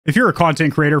If you're a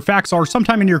content creator, facts are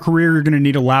sometime in your career you're going to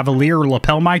need a lavalier or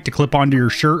lapel mic to clip onto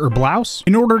your shirt or blouse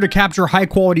in order to capture high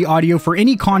quality audio for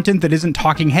any content that isn't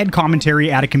talking head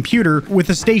commentary at a computer with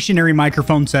a stationary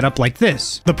microphone setup like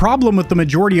this. The problem with the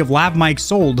majority of lav mics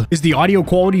sold is the audio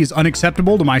quality is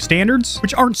unacceptable to my standards,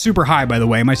 which aren't super high by the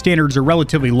way. My standards are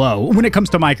relatively low. When it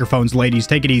comes to microphones, ladies,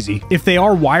 take it easy. If they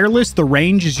are wireless, the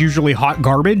range is usually hot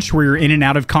garbage where you're in and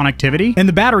out of connectivity, and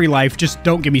the battery life, just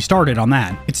don't get me started on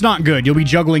that. It's not good. You'll be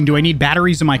juggling, do I need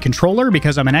batteries in my controller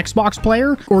because I'm an Xbox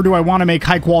player, or do I want to make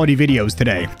high quality videos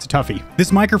today? It's a toughie.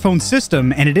 This microphone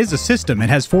system, and it is a system, it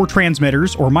has 4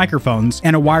 transmitters or microphones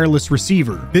and a wireless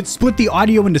receiver that split the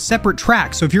audio into separate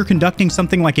tracks. So if you're conducting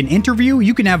something like an interview,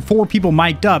 you can have 4 people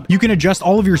mic'd up. You can adjust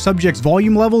all of your subject's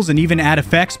volume levels and even add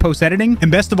effects post-editing. And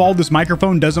best of all, this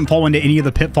microphone doesn't fall into any of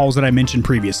the pitfalls that I mentioned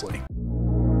previously.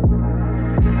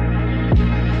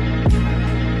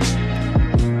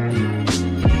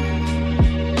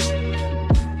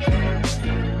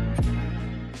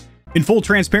 In full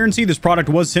transparency, this product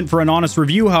was sent for an honest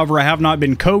review. However, I have not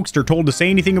been coaxed or told to say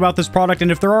anything about this product, and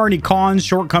if there are any cons,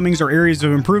 shortcomings, or areas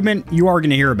of improvement, you are going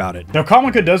to hear about it. Now,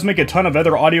 Comica does make a ton of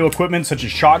other audio equipment, such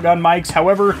as shotgun mics.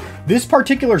 However, this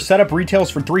particular setup retails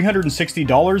for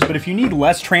 $360, but if you need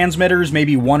less transmitters,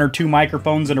 maybe 1 or 2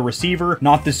 microphones and a receiver,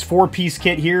 not this 4-piece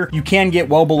kit here, you can get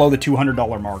well below the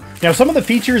 $200 mark. Now, some of the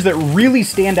features that really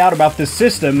stand out about this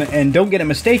system, and don't get it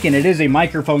mistaken, it is a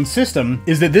microphone system,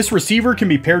 is that this receiver can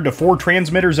be paired to 4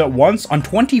 transmitters at once on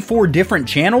 24 different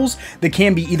channels that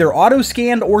can be either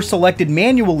auto-scanned or selected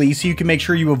manually, so you can make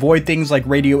sure you avoid things like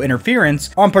radio interference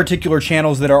on particular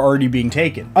channels that are already being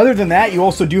taken. Other than that, you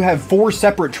also do have 4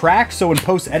 separate tracks, so in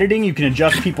post-editing you can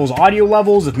adjust people's audio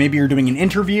levels if maybe you're doing an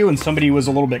interview and somebody was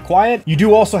a little bit quiet. You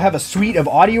do also have a suite of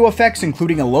audio effects,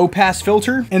 including a low-pass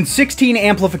filter and 16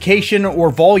 amplification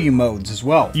or volume modes as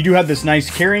well. You do have this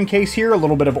nice carrying case here, a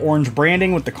little bit of orange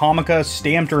branding with the Comica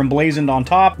stamped or emblazoned on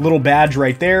top, little badge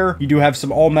right there. You do have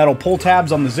some all-metal pull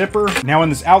tabs on the zipper. Now in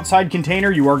this outside container,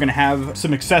 you are going to have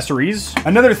some accessories.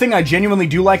 Another thing I genuinely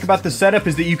do like about this setup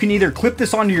is that you can either clip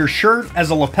this onto your shirt as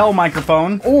a lapel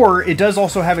microphone, or it does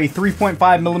also have a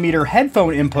 3.5mm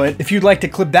headphone input if you'd like to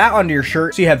clip that onto your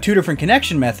shirt, so you have 2 different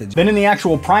connection methods. Then in the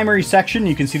actual primary section,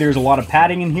 you can see there's a lot of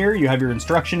padding in here. You have your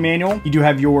instruction manual. You do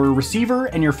have your receiver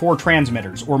and your 4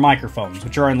 transmitters or microphones,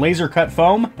 which are in laser cut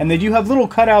foam, and they do have little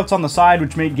cutouts on the side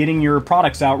which make getting your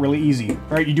products out really easy.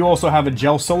 All right, you do also have a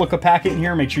gel silica packet in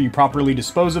here. Make sure you properly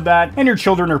dispose of that, and your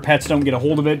children or pets don't get a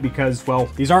hold of it because, well,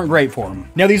 these aren't great for them.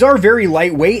 Now, these are very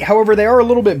lightweight. However, they are a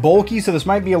little bit bulky, so this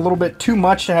might be a little bit too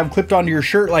much to have clipped onto your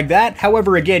shirt like that.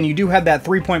 However, again, you do have that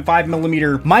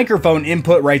 3.5mm microphone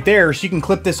input right there, so you can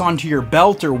clip this onto your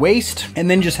belt or waist, and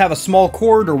then just have a small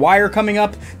cord or wire coming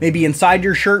up, maybe inside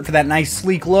your shirt for that nice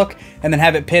sleek look, and then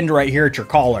have it pinned right here at your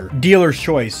collar. Dealer's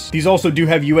choice. These also do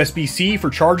have USB-C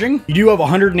for charging. You do have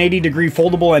 180-degree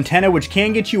foldable antenna, which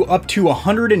can get you up to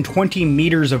 120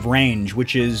 meters of range,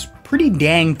 which is pretty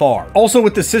dang far. Also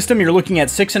with the system, you're looking at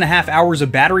 6.5 hours of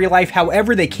battery life.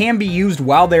 However, they can be used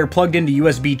while they're plugged into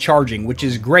USB charging, which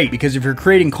is great because if you're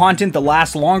creating content that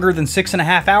lasts longer than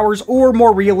 6.5 hours, or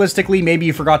more realistically, maybe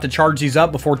you forgot to charge these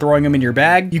up before throwing them in your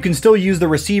bag, you can still use the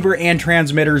receiver and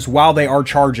transmitters while they are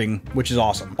charging, which is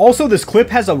awesome. Also, this clip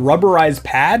has a rubberized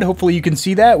pad. Hopefully you can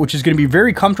see that, which is going to be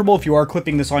very comfortable if you are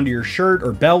clipping this onto your shirt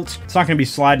or belt. It's not going to be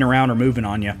sliding around or moving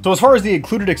on you. So as far as the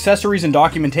included accessories and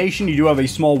documentation, you do have a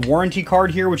small warranty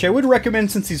card here, which I would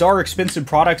recommend since these are expensive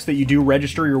products that you do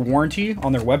register your warranty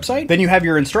on their website. Then you have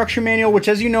your instruction manual, which,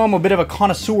 as you know, I'm a bit of a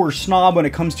connoisseur snob when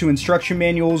it comes to instruction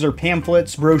manuals or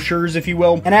pamphlets, brochures, if you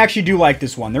will. And I actually do like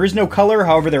this one. There is no color,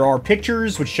 however, there are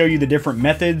pictures which show you the different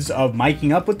methods of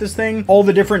miking up with this thing, all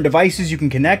the different devices you can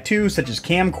connect to, such as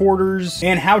camcorders,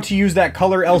 and how to use that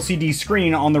color LCD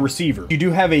screen on the receiver. You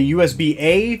do have a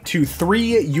USB-A to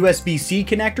 3 USB-C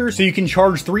connectors, so you can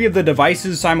charge 3 of the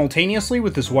devices simultaneously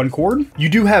with this one cord. You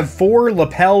do have 4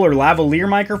 lapel or lavalier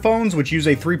microphones, which use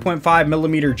a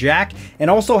 3.5mm jack, and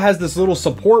also has this little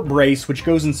support brace, which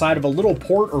goes inside of a little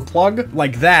port or plug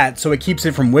like that, so it keeps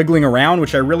it from wiggling around,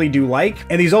 which I really do like.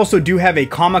 And these also do have a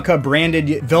Comica branded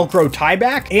Velcro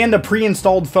tieback and a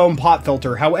pre-installed foam pop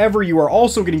filter. However, you are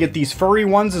also going to get these furry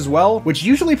ones as well, which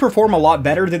usually perform a lot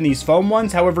better than these foam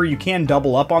ones. However, you can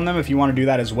double up on them if you want to do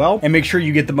that as well, and make sure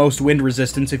you get the most wind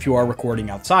resistance if you are recording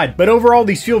outside. But overall,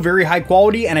 these feel very high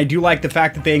quality, and I do like the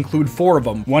fact that they include 4 of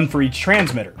them, 1 for each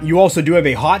transmitter. You also do have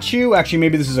a hot shoe. Actually,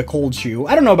 maybe this is a cold shoe.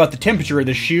 I don't know about the temperature of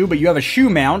this shoe, but you have a shoe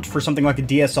mount for something like a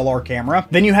DSLR camera.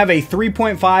 Then you have a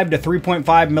 3.5 to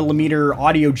 3.5 millimeter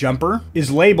audio jumper, is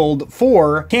labeled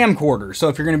for camcorder. So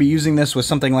if you're going to be using this with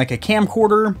something like a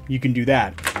camcorder, you can do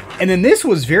that. And then this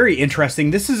was very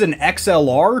interesting. This is an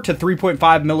XLR to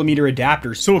 3.5 millimeter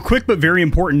adapter. So a quick but very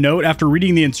important note, after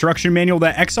reading the instruction manual,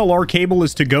 that XLR cable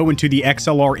is to go into the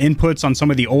XLR inputs on some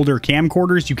of the older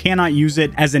camcorders. You cannot use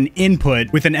it as an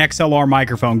input with an XLR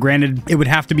microphone. Granted, it would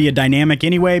have to be a dynamic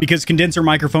anyway, because condenser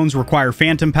microphones require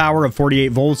phantom power of 48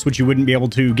 volts, which you wouldn't be able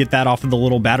to get that off of the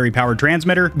little battery powered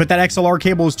transmitter. But that XLR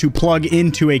cable is to plug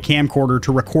into a camcorder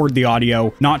to record the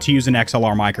audio, not to use an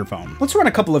XLR microphone. Let's run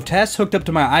a couple of tests hooked up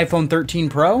to my iPhone 13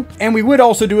 Pro, and we would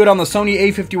also do it on the Sony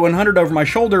a5100 over my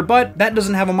shoulder, but that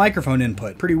doesn't have a microphone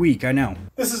input. Pretty weak, I know.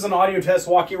 This is an audio test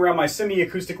walking around my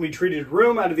semi-acoustically treated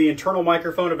room out of the internal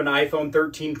microphone of an iPhone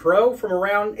 13 Pro from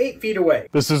around 8 feet away.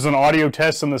 This is an audio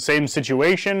test in the same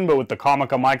situation, but with the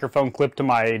Comica microphone clipped to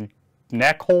my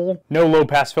neck hole. No low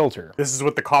pass filter. This is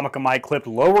with the Comica mic clipped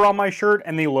lower on my shirt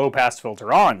and the low pass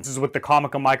filter on. This is with the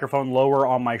Comica microphone lower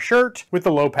on my shirt with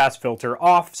the low pass filter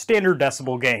off, standard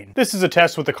decibel gain. This is a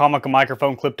test with the Comica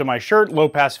microphone clipped to my shirt, low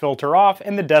pass filter off,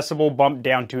 and the decibel bumped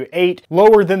down to 8,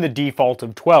 lower than the default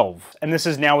of 12. And this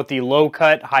is now with the low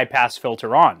cut, high pass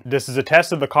filter on. This is a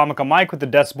test of the Comica mic with the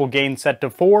decibel gain set to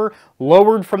 4,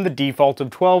 lowered from the default of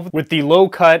 12 with the low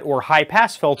cut or high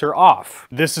pass filter off.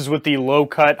 This is with the low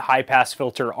cut, high pass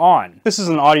filter on. This is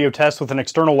an audio test with an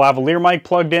external lavalier mic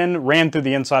plugged in, ran through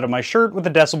the inside of my shirt with a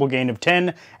decibel gain of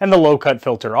 10 and the low cut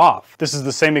filter off. This is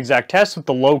the same exact test with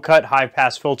the low cut high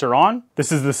pass filter on.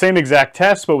 This is the same exact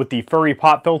test but with the furry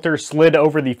pop filter slid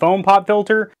over the foam pop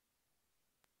filter.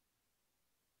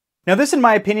 Now this, in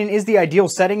my opinion, is the ideal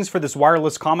settings for this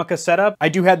wireless Comica setup. I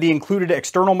do have the included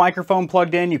external microphone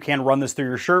plugged in. You can run this through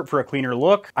your shirt for a cleaner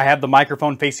look. I have the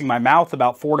microphone facing my mouth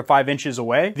about 4 to 5 inches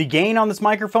away. The gain on this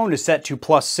microphone is set to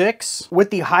 +6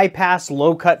 with the high pass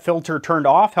low cut filter turned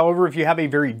off. However, if you have a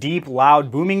very deep,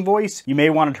 loud, booming voice, you may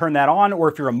want to turn that on,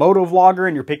 or if you're a moto vlogger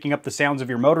and you're picking up the sounds of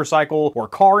your motorcycle or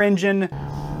car engine.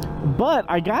 But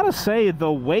I gotta say,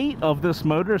 the weight of this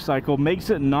motorcycle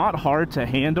makes it not hard to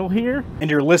handle here. And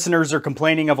your listeners are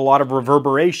complaining of a lot of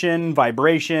reverberation,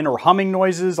 vibration, or humming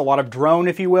noises, a lot of drone,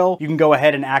 if you will. You can go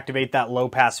ahead and activate that low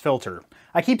pass filter.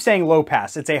 I keep saying low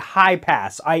pass, it's a high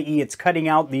pass, i.e. it's cutting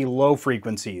out the low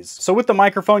frequencies. So with the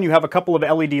microphone, you have a couple of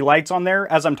LED lights on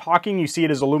there. As I'm talking, you see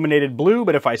it is illuminated blue,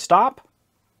 but if I stop,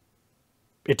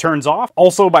 it turns off.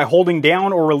 Also, by holding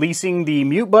down or releasing the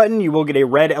mute button, you will get a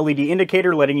red LED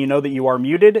indicator letting you know that you are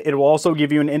muted. It will also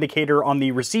give you an indicator on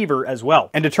the receiver as well.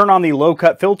 And to turn on the low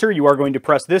cut filter, you are going to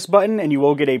press this button and you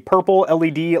will get a purple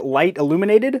LED light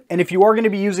illuminated. And if you are going to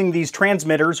be using these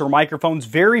transmitters or microphones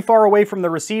very far away from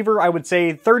the receiver, I would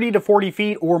say 30 to 40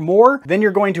 feet or more, then you're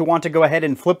going to want to go ahead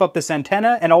and flip up this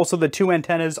antenna and also the 2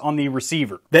 antennas on the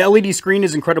receiver. The LED screen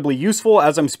is incredibly useful.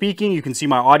 As I'm speaking, you can see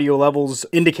my audio levels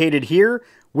indicated here.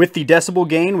 With the decibel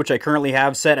gain, which I currently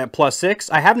have set at +6,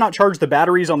 I have not charged the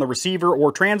batteries on the receiver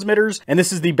or transmitters, and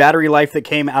this is the battery life that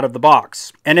came out of the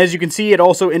box. And as you can see, it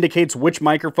also indicates which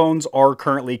microphones are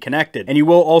currently connected. And you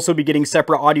will also be getting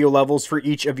separate audio levels for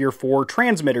each of your 4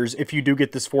 transmitters if you do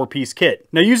get this 4-piece kit.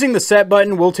 Now, using the set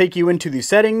button will take you into the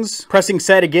settings. Pressing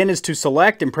set again is to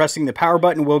select, and pressing the power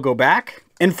button will go back.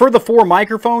 And for the 4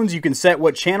 microphones, you can set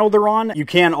what channel they're on. You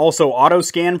can also auto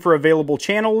scan for available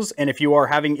channels, and if you are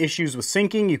having issues with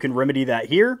syncing, you can remedy that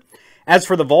here. As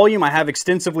for the volume, I have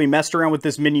extensively messed around with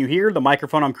this menu here. The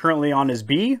microphone I'm currently on is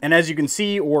B, and as you can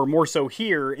see, or more so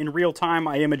here, in real time,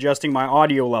 I am adjusting my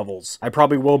audio levels. I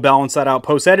probably will balance that out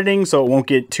post-editing, so it won't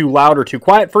get too loud or too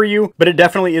quiet for you, but it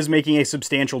definitely is making a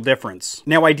substantial difference.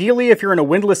 Now, ideally, if you're in a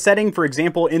windless setting, for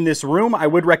example, in this room, I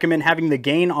would recommend having the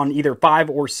gain on either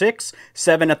 5 or 6,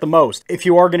 7 at the most. If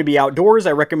you are going to be outdoors,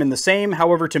 I recommend the same.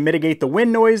 However, to mitigate the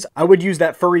wind noise, I would use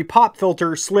that furry pop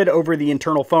filter slid over the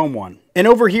internal foam one. And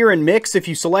over here in mix, if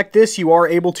you select this, you are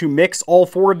able to mix all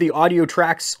 4 of the audio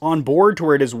tracks on board to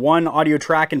where it is one audio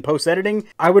track in post-editing.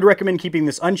 I would recommend keeping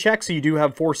this unchecked so you do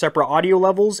have 4 separate audio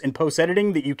levels in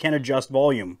post-editing that you can adjust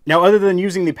volume. Now, other than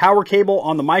using the power cable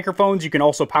on the microphones, you can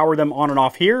also power them on and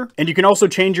off here. And you can also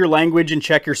change your language and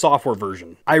check your software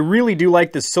version. I really do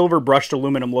like this silver brushed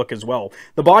aluminum look as well.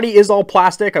 The body is all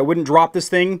plastic. I wouldn't drop this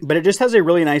thing, but it just has a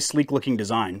really nice sleek looking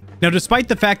design. Now, despite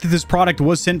the fact that this product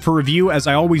was sent for review, as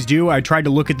I always do, I tried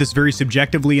to look at this very very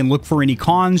subjectively and look for any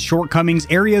cons, shortcomings,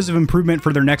 areas of improvement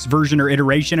for their next version or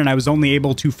iteration, and I was only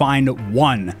able to find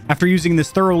one after using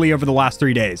this thoroughly over the last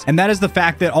 3 days. And that is the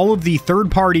fact that all of the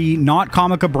third-party, not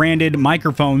Comica branded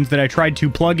microphones that I tried to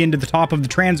plug into the top of the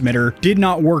transmitter did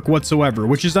not work whatsoever,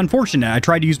 which is unfortunate. I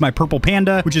tried to use my Purple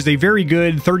Panda, which is a very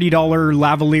good $30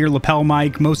 lavalier lapel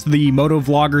mic. Most of the moto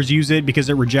vloggers use it because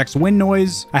it rejects wind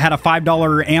noise. I had a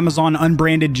 $5 Amazon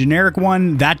unbranded generic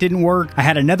one. That didn't work. I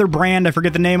had another brand I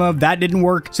forget the name of. That didn't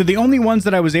work. So the only ones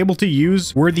that I was able to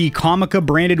use were the Comica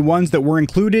branded ones that were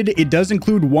included. It does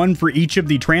include one for each of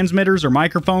the transmitters or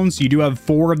microphones. So you do have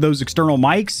 4 of those external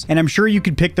mics, and I'm sure you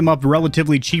could pick them up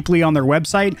relatively cheaply on their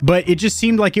website, but it just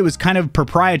seemed like it was kind of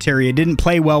proprietary. It didn't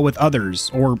play well with others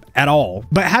or at all.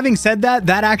 But having said that,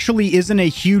 that actually isn't a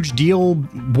huge deal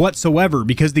whatsoever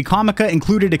because the Comica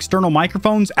included external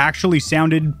microphones actually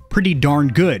sounded pretty darn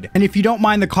good. And if you don't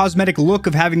mind the cosmetic look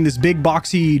of having this big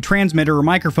boxy transmitter or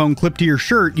microphone clipped to your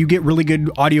shirt, you get really good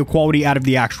audio quality out of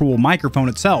the actual microphone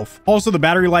itself. Also, the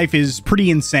battery life is pretty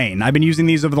insane. I've been using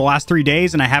these over the last 3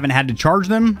 days and I haven't had to charge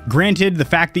them. Granted, the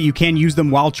fact that you can use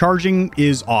them while charging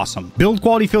is awesome. Build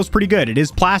quality feels pretty good. It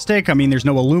is plastic. I mean, there's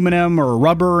no aluminum or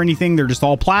rubber or anything. They're just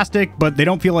all plastic, but they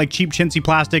don't feel like cheap chintzy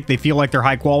plastic. They feel like they're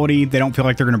high quality. They don't feel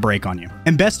like they're going to break on you.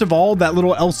 And best of all, that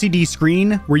little LCD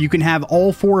screen where you can have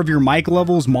all 4 of your mic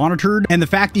levels monitored, and the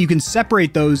fact that you can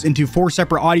separate those into 4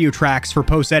 separate audio tracks for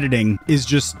post-editing is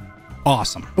just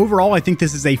awesome. Overall, I think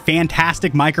this is a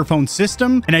fantastic microphone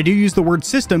system, and I do use the word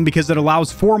system because it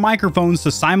allows 4 microphones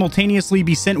to simultaneously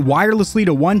be sent wirelessly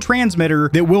to one transmitter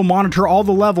that will monitor all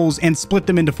the levels and split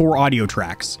them into 4 audio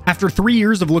tracks. After 3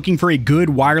 years of looking for a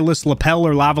good wireless lapel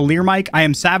or lavalier mic, I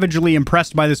am savagely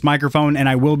impressed by this microphone, and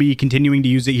I will be continuing to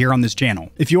use it here on this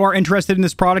channel. If you are interested in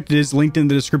this product, it is linked in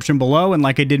the description below, and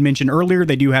like I did mention earlier,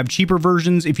 they do have cheaper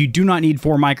versions. If you do not need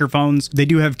 4 microphones, they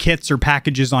do have kits or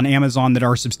packages on Amazon that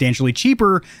are substantially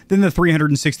cheaper than the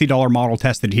 $360 model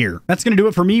tested here. That's going to do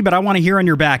it for me, but I want to hear on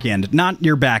your back end, not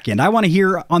your back end. I want to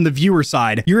hear on the viewer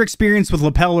side, your experience with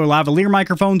lapel or lavalier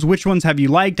microphones. Which ones have you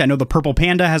liked? I know the Purple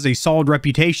Panda has a solid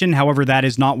reputation. However, that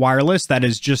is not wireless. That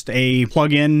is just a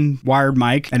plug-in wired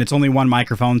mic, and it's only one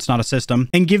microphone. It's not a system.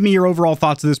 And give me your overall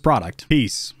thoughts of this product.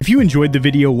 Peace. If you enjoyed the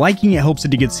video, liking it helps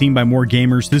it to get seen by more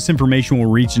gamers. This information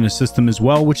will reach in a system as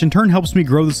well, which in turn helps me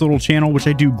grow this little channel, which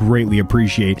I do greatly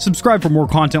appreciate. Subscribe for more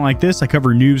content like this. I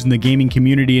cover news in the gaming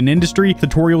community and industry,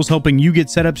 tutorials helping you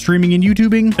get set up streaming and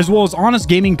YouTubing, as well as honest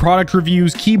gaming product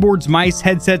reviews, keyboards, mice,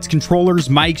 headsets, controllers,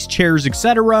 mics, chairs,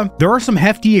 etc. There are some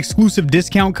hefty exclusive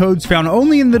discount codes found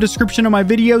only in the description of my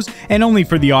videos and only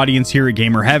for the audience here at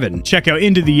Gamer Heaven. Check out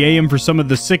Into the AM for some of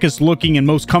the sickest looking and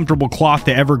most comfortable cloth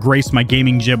to ever grace my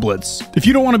gaming giblets. If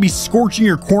you don't want to be scorching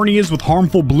your corneas with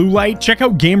harmful blue light, check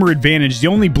out Gamer Advantage, the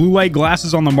only blue light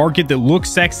glasses on the market that look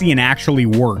sexy and actually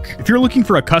work. If you're looking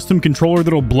for a custom controller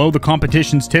that'll blow the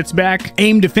competition's tits back,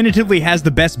 AIM definitively has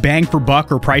the best bang for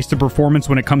buck or price to performance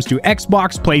when it comes to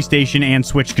Xbox, PlayStation, and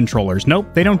Switch controllers. Nope,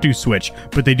 they don't do Switch,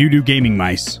 but they do gaming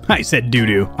mice. I said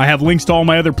doo-doo. I have links to all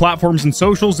my other platforms and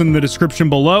socials in the description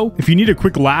below. If you need a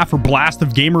quick laugh or blast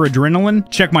of gamer adrenaline,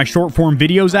 check my short form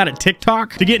videos out at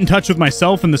TikTok. To get in touch with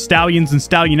myself and the Stallions and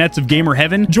Stallionettes of Gamer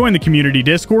Heaven, join the community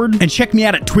Discord, and check me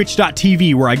out at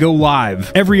twitch.tv where I go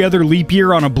live every other leap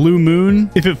year on a blue moon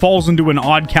if it falls into an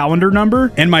odd calendar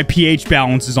number, and my pH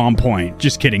balance is on point.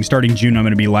 Just kidding. Starting June, I'm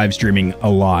going to be live streaming a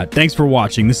lot. Thanks for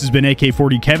watching. This has been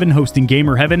AK40 Kevin hosting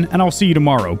Gamer Heaven, and I'll see you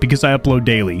tomorrow because I upload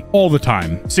daily. All the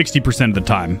time. 60% of the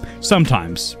time.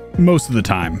 Sometimes. Most of the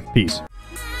time. Peace.